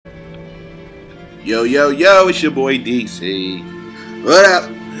Yo, yo, yo, it's your boy DC. What up?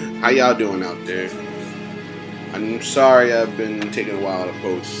 How y'all doing out there? I'm sorry I've been taking a while to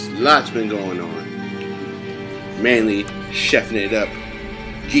post. Lots been going on. Mainly chefing it up.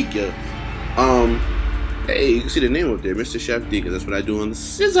 Geeka. Hey, you can see the name up there, Mr. Chef D, because that's what I do on the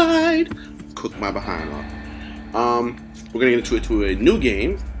side. Cook my behind off. We're gonna get into a new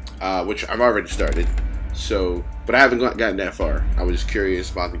game, which I've already started. So, but I haven't gotten that far. I was just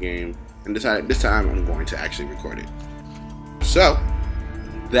curious about the game. And this time I'm going to actually record it. So,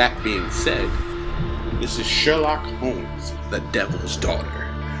 that being said, this is Sherlock Holmes, the Devil's Daughter.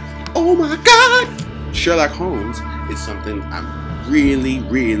 Oh my God! Sherlock Holmes is something I'm really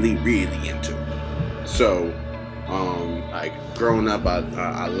into. So, like growing up,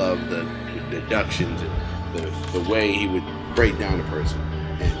 I love the deductions and the way he would break down a person.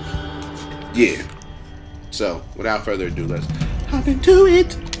 And yeah. So, without further ado, let's hop into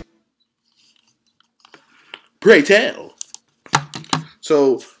it. Pray tell.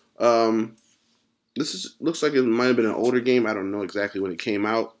 So, looks like it might have been an older game. I don't know exactly when it came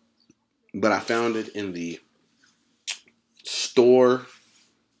out, but I found it in the store.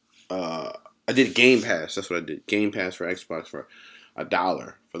 I did Game Pass. That's what I did. Game Pass for Xbox for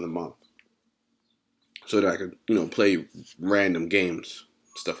 $1 for the month, so that I could, play random games,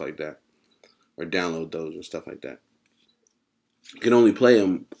 stuff like that, or download those and stuff like that. You can only play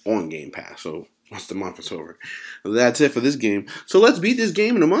them on Game Pass. So once the month is over, that's it for this game. So let's beat this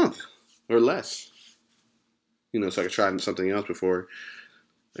game in a month or less. So I can try something else before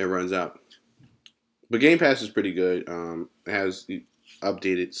it runs out. But Game Pass is pretty good. It has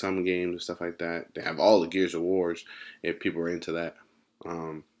updated some games and stuff like that. They have all the Gears of Wars if people are into that.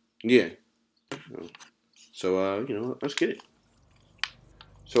 Yeah. So let's get it.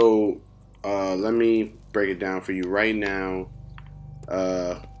 So let me break it down for you right now.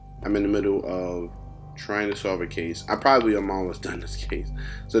 I'm in the middle of trying to solve a case. I'm almost done this case.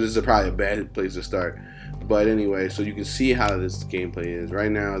 So this is probably a bad place to start. But anyway, so you can see how this gameplay is.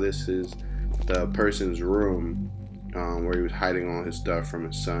 Right now, this is the person's room where he was hiding all his stuff from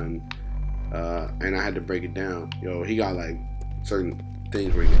his son. And I had to break it down. He got like certain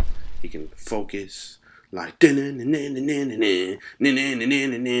things where he can focus. Like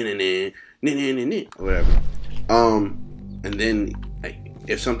whatever. And then like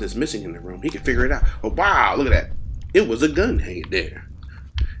if something's missing in the room, he can figure it out. Oh wow, look at that. It was a gun hanging there.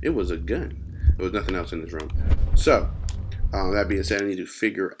 It was a gun. There was nothing else in this room. So, that being said, I need to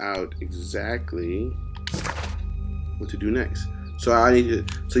figure out exactly what to do next. So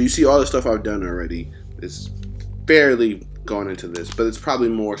so you see all the stuff I've done already. It's barely gone into this, but it's probably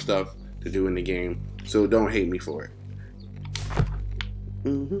more stuff to do in the game. So don't hate me for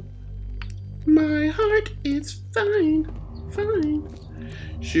it. My heart is fine.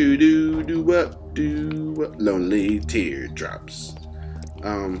 Shoo-doo-doo-wop-doo-wop. Lonely teardrops.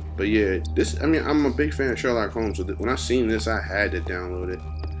 But yeah, I'm a big fan of Sherlock Holmes. So when I seen this, I had to download it.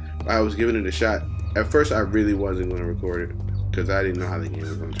 I was giving it a shot. At first, I really wasn't going to record it because I didn't know how the game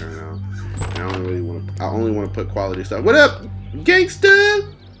was going to turn out. And I only want to put quality stuff. What up,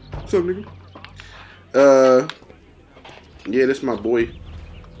 gangsta? What's up, nigga? Yeah, that's my boy.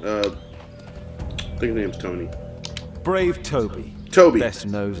 I think his name's Tony. Brave Toby. Toby. Best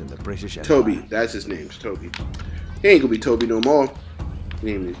nose in the British Empire. Toby. That's his name. Toby. He ain't gonna be Toby no more. His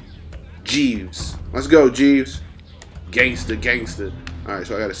name is Jeeves. Let's go, Jeeves. Gangster. Alright,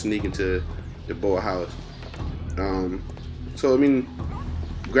 so I gotta sneak into the boy house. So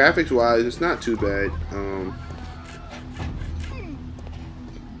graphics wise, it's not too bad.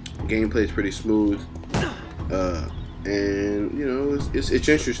 Gameplay is pretty smooth. And it's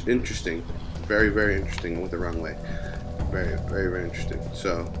interesting. Very interesting. I went the wrong way. Very interesting.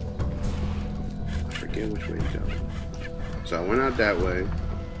 So I forget which way to go. So I went out that way. I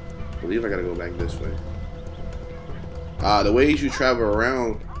believe I gotta go back this way. The ways you travel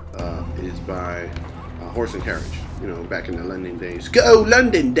around is by horse and carriage. Back in the London days. Go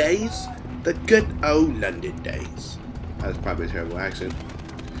London days! The good old London days. That's probably a terrible accent.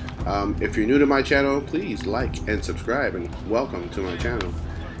 If you're new to my channel, please like and subscribe, and welcome to my channel.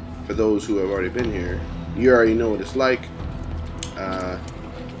 For those who have already been here, you already know what it's like. I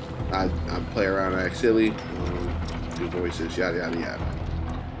play around, I act silly, do voices, yada yada.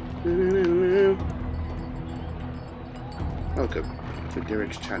 Welcome to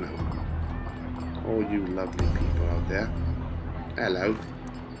Derek's channel. All you lovely people out there. Hello.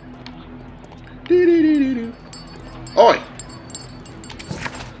 Oi!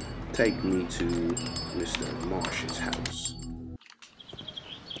 Take me to Mr. Marsh's house.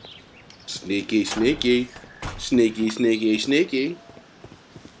 Sneaky.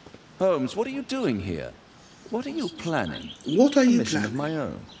 Holmes, what are you doing here? What are you planning? What are A you mission of planning? my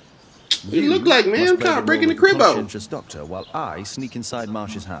own. You look like, man, must I'm play kind the of breaking role the of crib out. conscientious doctor while I sneak inside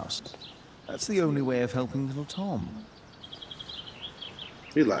Marsh's house. That's the only way of helping little Tom.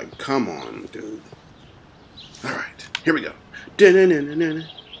 You're like, come on, dude. All right, here we go.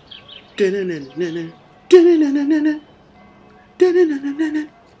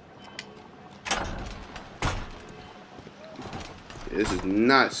 This is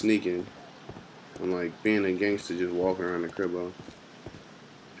not sneaking. I'm like being a gangster just walking around the cribbo.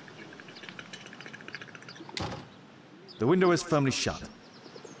 The window is firmly shut.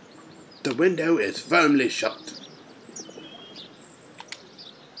 The window is firmly shut.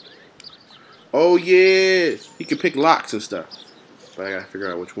 Oh yeah, he can pick locks and stuff, but I gotta figure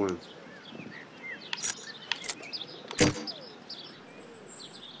out which one.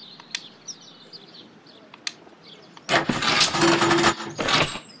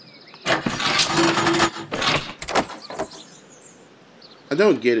 I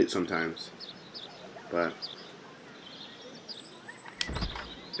don't get it sometimes, but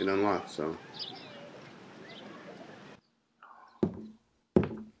it unlocks, so.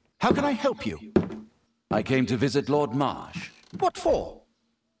 How can I help you? I came to visit Lord Marsh. What for?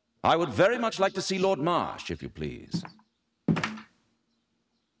 I would very much like to see Lord Marsh, if you please.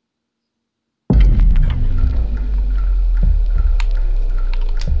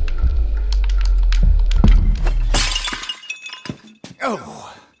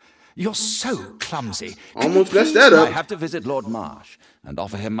 Oh, you're so clumsy. Almost messed that up. I have to visit Lord Marsh and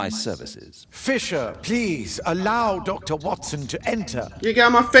offer him my services. Fisher, please allow Dr. Watson to enter. You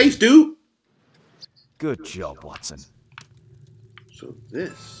got my face, dude. Good job, Watson. So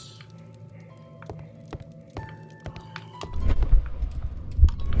this.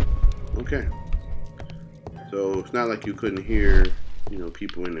 Okay. So it's not like you couldn't hear, you know,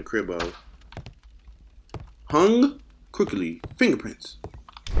 people in the cribbo. Hung crookedly, fingerprints.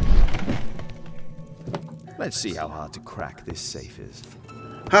 Let's see how hard to crack this safe is.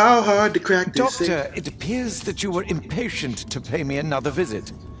 How hard to crack this safe? Doctor, it appears that you were impatient to pay me another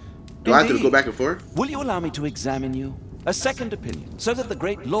visit. Do I have to go back and forth? Will you allow me to examine you? A second opinion, so that the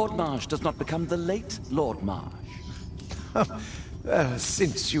great Lord Marsh does not become the late Lord Marsh.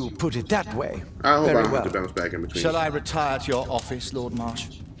 Since you put it that way. I hope I Very don't well. have to bounce back in between. Shall I retire to your office, Lord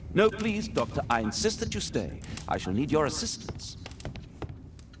Marsh? No, please, Doctor. I insist that you stay. I shall need your assistance.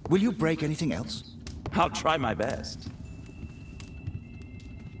 Will you break anything else? I'll try my best.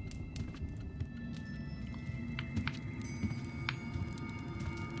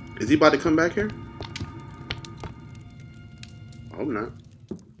 Is he about to come back here? I hope not.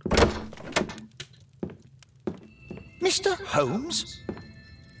 Mr. Holmes?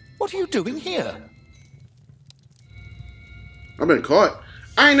 What are you doing here? I've been caught.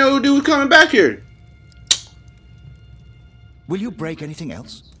 I didn't know dude was coming back here. Will you break anything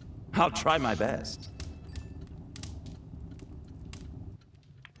else? I'll try my best.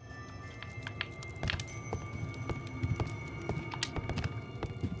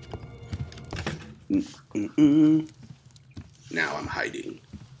 Now I'm hiding.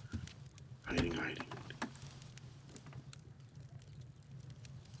 Hiding.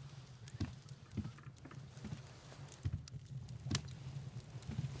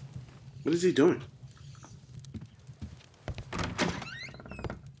 What is he doing?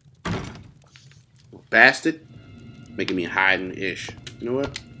 Bastard. Making me hiding-ish. You know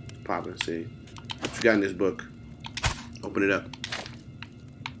what? Pop it, see. What you got in this book? Open it up.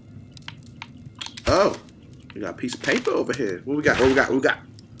 Oh. We got a piece of paper over here. What we got?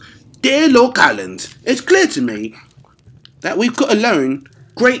 Dear Lord Collins, it's clear to me that we could have learned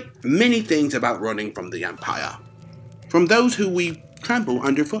great many things about running from the Empire. From those who we trample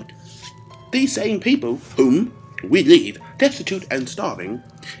underfoot. These same people whom we leave destitute and starving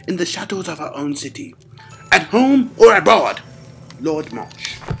in the shadows of our own city. At home or abroad. Lord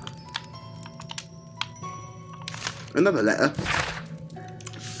Marsh. Another letter.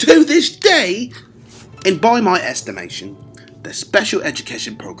 To this day, and by my estimation, the special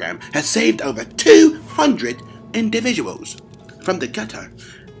education program has saved over 200 individuals from the gutter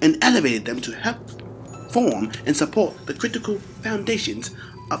and elevated them to help form and support the critical foundations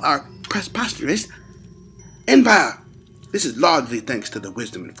of our prosperous empire. This is largely thanks to the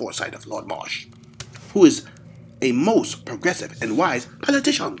wisdom and foresight of Lord Marsh, who is a most progressive and wise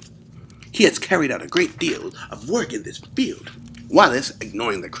politician. He has carried out a great deal of work in this field, while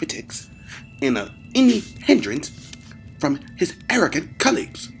ignoring the critics and any hindrance from his arrogant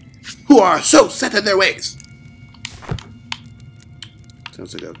colleagues, who are so set in their ways.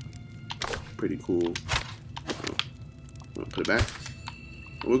 Sounds like a pretty cool. Put it back.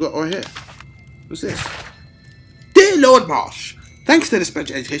 We got right here. What's this? Dear Lord Marsh, thanks to the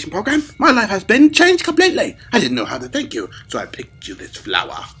special education program, my life has been changed completely. I didn't know how to thank you, so I picked you this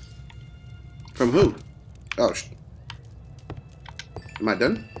flower. From who? Oh, am I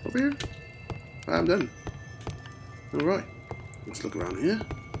done over here? I'm done. Alright. Let's look around here.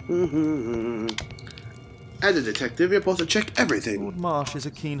 As a detective, you're supposed to check everything. Lord Marsh is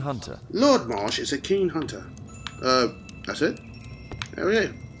a keen hunter. Lord Marsh is a keen hunter. That's it?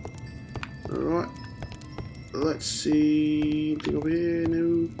 Okay. Alright. Let's see. Anything over here?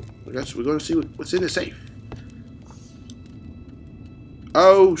 No. I guess we're going to see what's in the safe.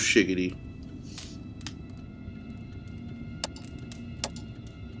 Oh, shiggity.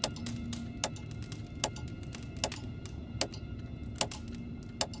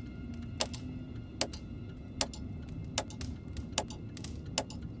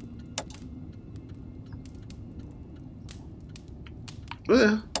 What the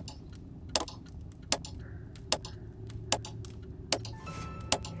hell?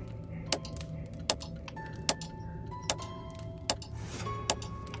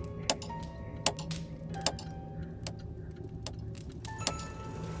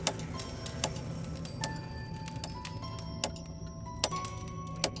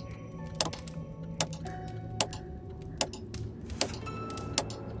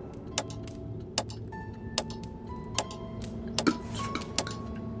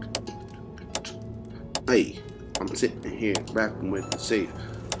 Hey, I'm sitting here rapping with the safe,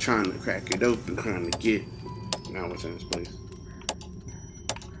 trying to crack it open, trying to get. Now what's in this place?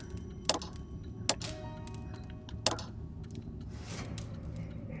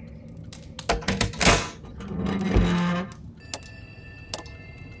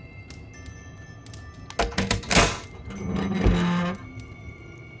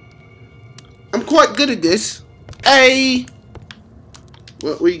 I'm quite good at this. Hey,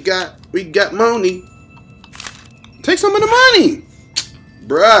 what we got? We got money. Take some of the money,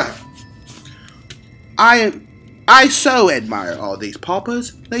 bruh. I so admire all these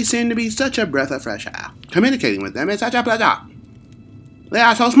paupers. They seem to be such a breath of fresh air. Communicating with them is such a pleasure. They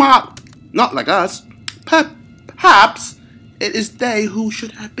are so smart, not like us. Perhaps it is they who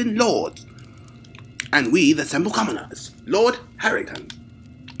should have been lords, and we the simple commoners. Lord Harrington.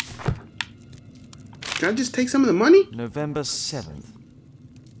 Can I just take some of the money? November 7th.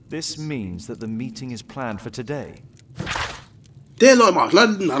 This means that the meeting is planned for today. Dear Lord Marsh, I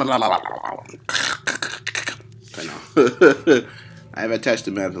know. I have attached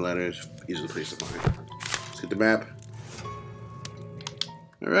the map and letters. Easily place to find. Let's get the map.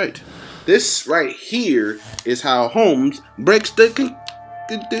 Alright. This right here is how Holmes breaks the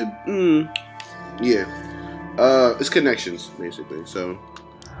it's connections, basically. So,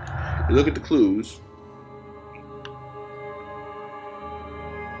 you look at the clues.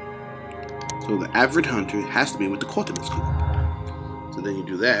 So the average hunter has to be with the Cortland School. So then you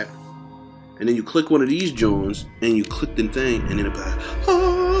do that, and then you click one of these joints, and you click the thing, and then it like,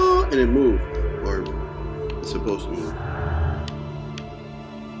 ah, and it move, or it's supposed to move.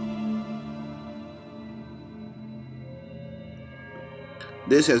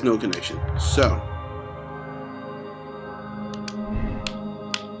 This has no connection. So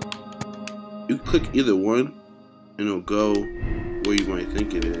you click either one, and it'll go where you might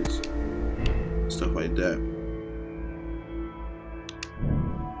think it is. Stuff like that.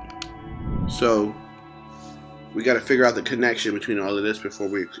 So we got to figure out the connection between all of this before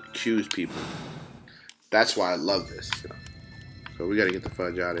we accuse people. That's why I love this. So we got to get the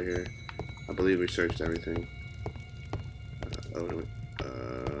fudge out of here. I believe we searched everything.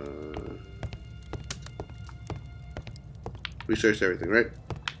 We searched everything, right?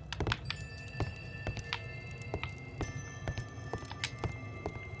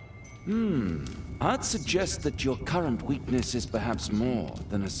 I'd suggest that your current weakness is perhaps more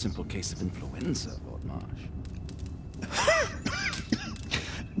than a simple case of influenza, Lord Marsh.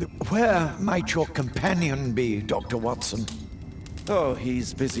 Where might your companion be, Dr. Watson? Oh,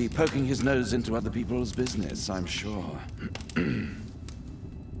 he's busy poking his nose into other people's business, I'm sure.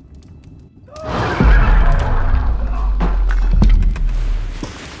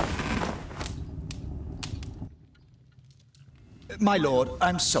 My lord,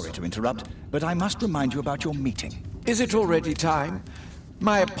 I'm sorry to interrupt, but I must remind you about your meeting. Is it already time?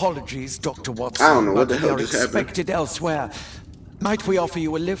 My apologies, Dr. Watson. I don't know what the but hell we are just happened. expected elsewhere. Might we offer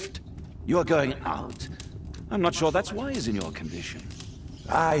you a lift? You are going out? I'm not sure that's wise in your condition.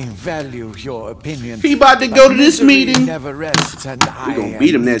 I value your opinion. He about to go to this Misery meeting. never rests, and We're gonna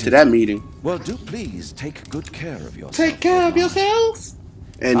beat him there to that meeting. Well, do please take good care of yourself. Take care of yourselves.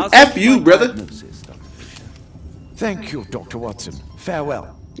 And I'll F send you, my brother. diagnosis, Dr. Fisher. Thank you, Dr. Watson.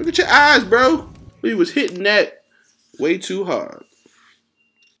 Farewell. Look at your eyes, bro. We was hitting that way too hard.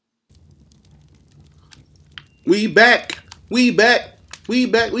 We back. We back. We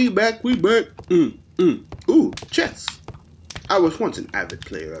back. We back. We back. Ooh, chess. I was once an avid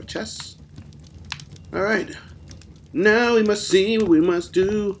player of chess. Alright. Now we must see what we must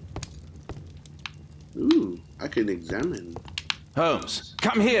do. Ooh, I can examine. Holmes,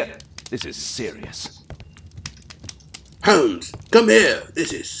 come here. This is serious. Holmes, come here.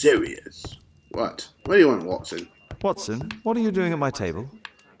 This is serious. What? What do you want, Watson? Watson, what are you doing at my table?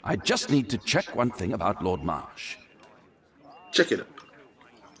 I just need to check one thing about Lord Marsh. Check it up.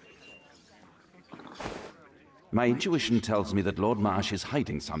 My intuition tells me that Lord Marsh is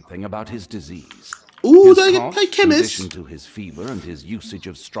hiding something about his disease. Ooh, His they cough, play in chemist. addition to his fever and his usage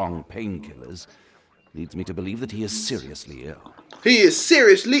of strong painkillers, leads me to believe that he is seriously ill. He is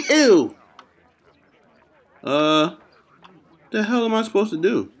seriously ill. The hell am I supposed to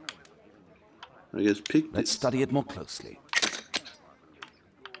do? I guess pick Let's this. study it more closely.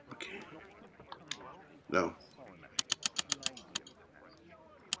 Okay. No.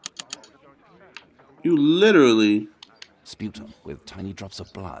 You literally. Sputum with tiny drops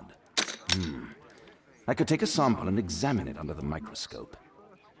of blood. I could take a sample and examine it under the microscope.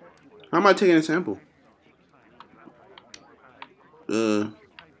 How am I taking a sample?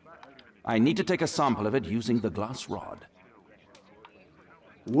 I need to take a sample of it using the glass rod.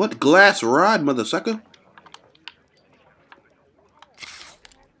 What glass rod, mother sucker?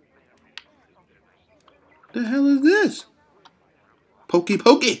 The hell is this? Pokey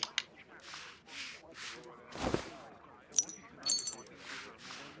pokey.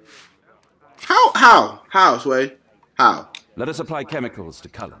 How, Sway? How? Let us apply chemicals to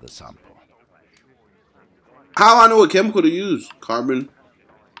color the sample. How I know what chemical to use? Carbon?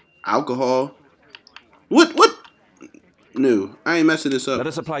 Alcohol? What? No, I ain't messing this Let up.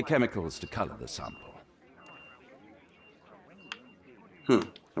 us apply chemicals to color the sample. How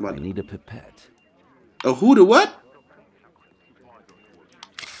I about need a pipette. a who to what?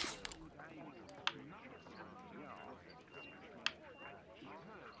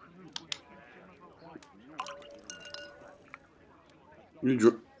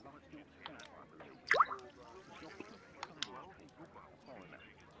 You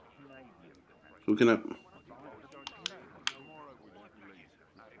looking up.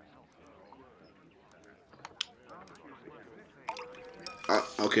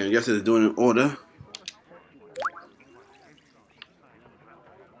 Okay, I guess it's doing an order.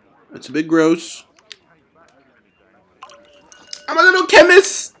 It's a bit gross. I'm a little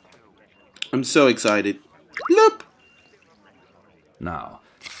chemist. I'm so excited. Look. Now,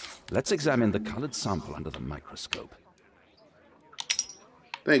 let's examine the colored sample under the microscope.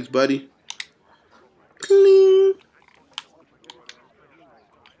 Thanks, buddy. Cling.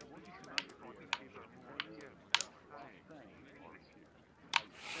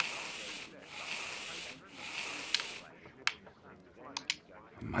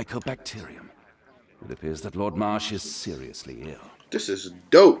 Mycobacterium. It appears that Lord Marsh is seriously ill. This is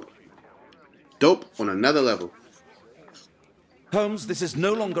dope. Dope on another level. Holmes, this is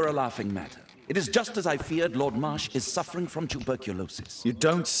no longer a laughing matter. It is just as I feared. Lord Marsh is suffering from tuberculosis. You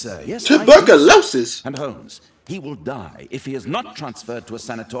don't say. Yes, I do. Tuberculosis. And Holmes, he will die if he is not transferred to a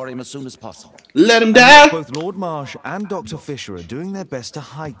sanatorium as soon as possible. Let him die. Both Lord Marsh and Dr. Fisher are doing their best to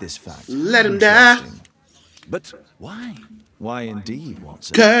hide this fact. Let him die. Interesting. But why? Why indeed,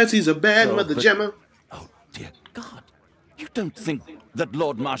 Watson? Cause he's a bad Oh, mother but- jammer. Oh, dear God. You don't think that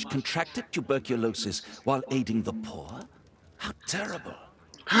Lord Marsh contracted tuberculosis while aiding the poor? How terrible.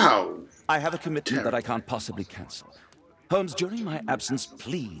 How? I have a commitment that I can't possibly cancel. Holmes, during my absence,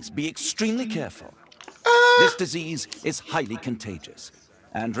 please be extremely careful. This disease is highly contagious.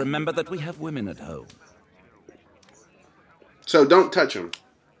 And remember that we have women at home. So don't touch him.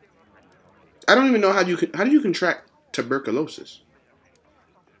 I don't even know how do you contract tuberculosis.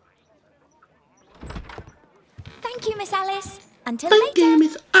 Thank you, Miss Alice. Until Thank later. you,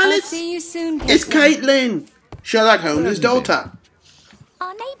 Miss I'll Alice. see you soon, It's Caitlin. Sherlock Holmes' daughter.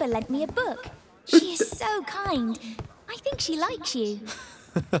 Our neighbour lent me a book. She is so kind. I think she likes you.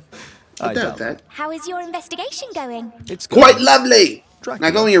 I doubt that. How is your investigation going? It's Quite lovely. Dracula.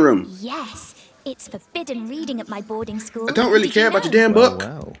 Now go in your room. Yes, it's forbidden reading at my boarding school. I don't really Did you care about your know? damn Well, book.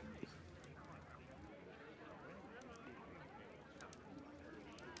 well.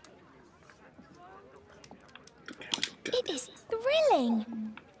 It is thrilling.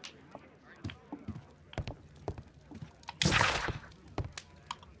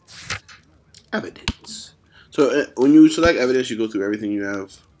 Evidence. So when you select evidence, you go through everything you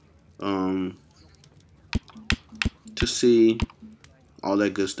have. to see all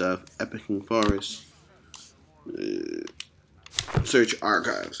that good stuff. Epping Forest. Search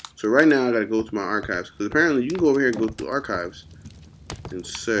archives. So right now I gotta go to my archives because apparently you can go over here and go to archives and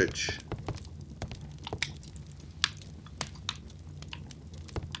search.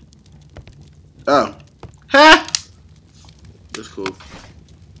 Oh, ha! That's cool.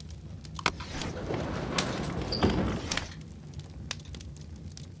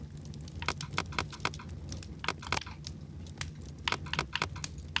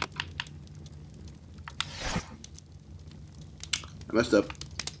 I messed up.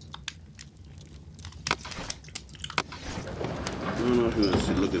 I don't know if you want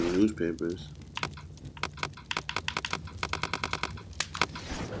to look at the newspapers.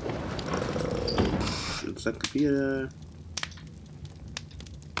 Encyclopedia.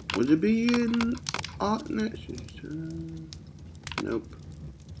 Would it be in ArtNet? Nope.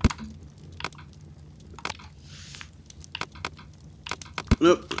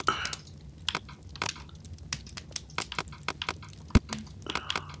 Nope.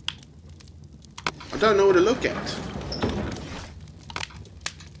 I don't know what to look at.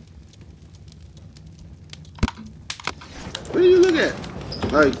 What do you look at?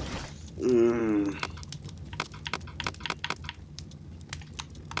 Like,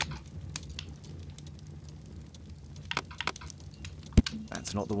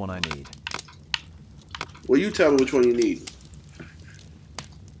 That's not the one I need. well, you tell me which one you need.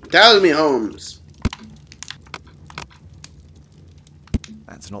 Tell me, Holmes.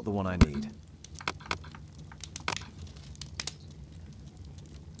 That's not the one I need.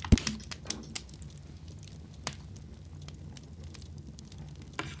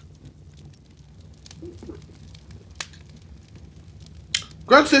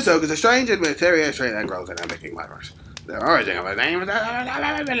 Grunts this oak is a strange and mysterious tree that grows in a making flowers. The origin of the name is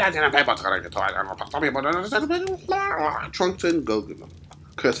trunks and gold.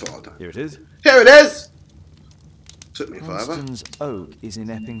 Curse for all time. Here it is. Here it is! Took me forever. Constance Oak is in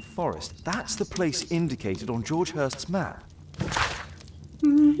Epping Forest. That's the place indicated on George Hurst's map.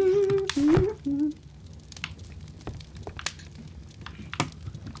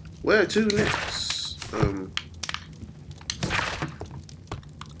 Where to next?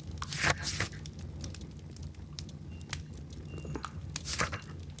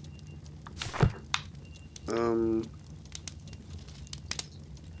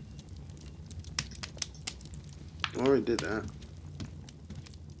 Already did that.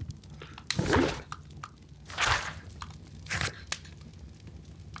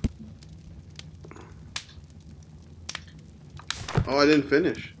 Oh, I didn't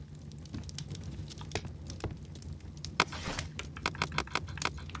finish.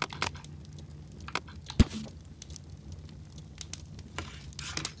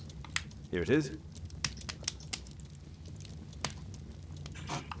 Here it is.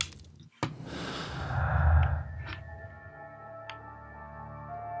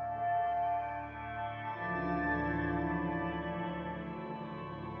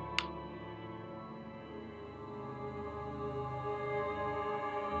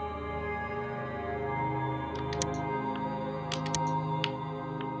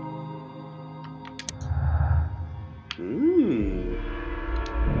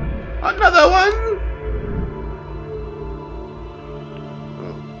 Another one?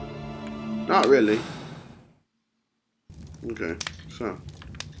 Oh. Not really. Okay, so.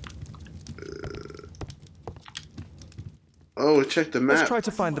 Oh, check the map. Let's try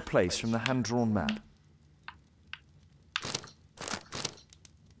to find the place from the hand-drawn map.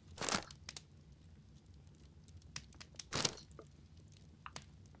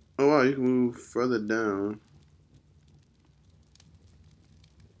 Oh wow, you can move further down.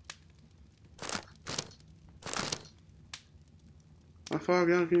 How far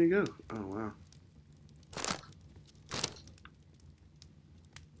down can you go? Oh wow.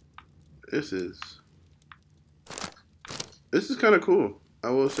 This is kind of cool. I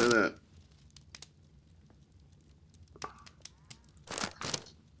will say that.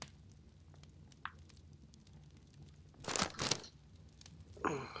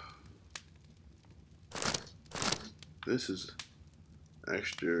 This is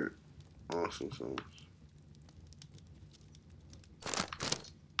extra awesome songs.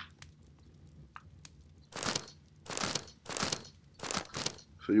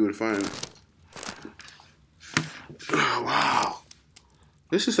 So you would find, oh, wow,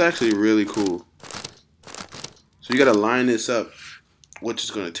 this is actually really cool. So you gotta line this up, which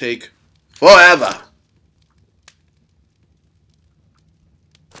is gonna take forever.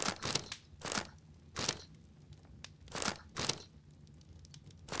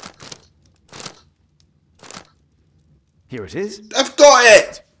 Here it is. I've got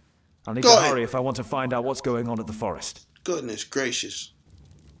it! I'll need Got to it. hurry if I want to find out what's going on at the forest. Goodness gracious.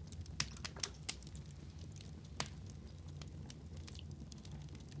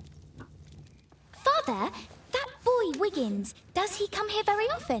 Father, that boy Wiggins, does he come here very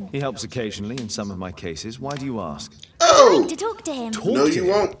often? He helps occasionally in some of my cases. Why do you ask? Oh! Going to talk to him. No, you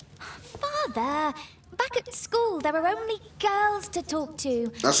won't. Father, back at school there are only girls to talk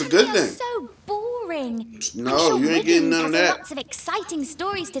to. That's a good And they are thing. so boring. No, I'm sure you ain't getting Wiggins none of has that. lots of exciting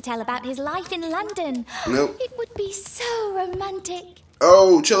stories to tell about his life in London. Nope. It would be so romantic.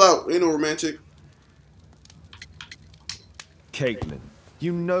 Oh, chill out. Ain't no romantic. Caitlin,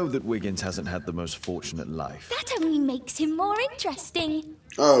 you know that Wiggins hasn't had the most fortunate life. That only makes him more interesting.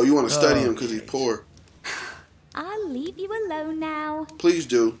 Oh, you want to study him because he's poor. I'll leave you alone now. Please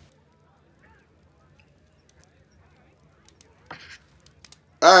do.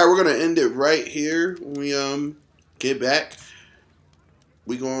 Alright, we're going to end it right here. When we get back,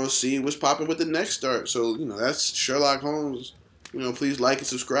 we're going to see what's popping with the next start. So, you know, that's Sherlock Holmes. You know, please like and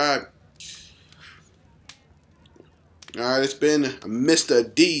subscribe. Alright, it's been Mr.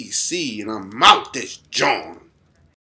 DC, and I'm out this John.